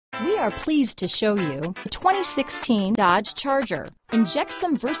We are pleased to show you the 2016 Dodge Charger. Inject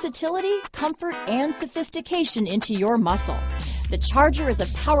some versatility, comfort, and sophistication into your muscle. The Charger is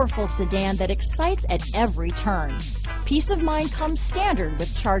a powerful sedan that excites at every turn. Peace of mind comes standard with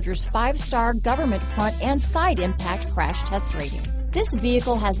Charger's 5-star government front and side impact crash test rating. This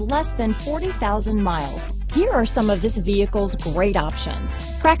vehicle has less than 40,000 miles. Here are some of this vehicle's great options: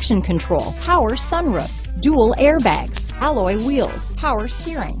 traction control, power sunroof, dual airbags, alloy wheels, power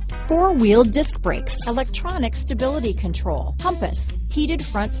steering, 4-wheel disc brakes, electronic stability control, compass, heated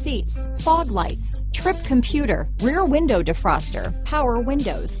front seats, fog lights, trip computer, rear window defroster, power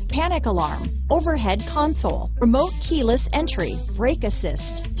windows, panic alarm, overhead console, remote keyless entry, brake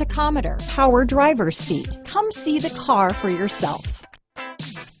assist, tachometer, power driver's seat. Come see the car for yourself.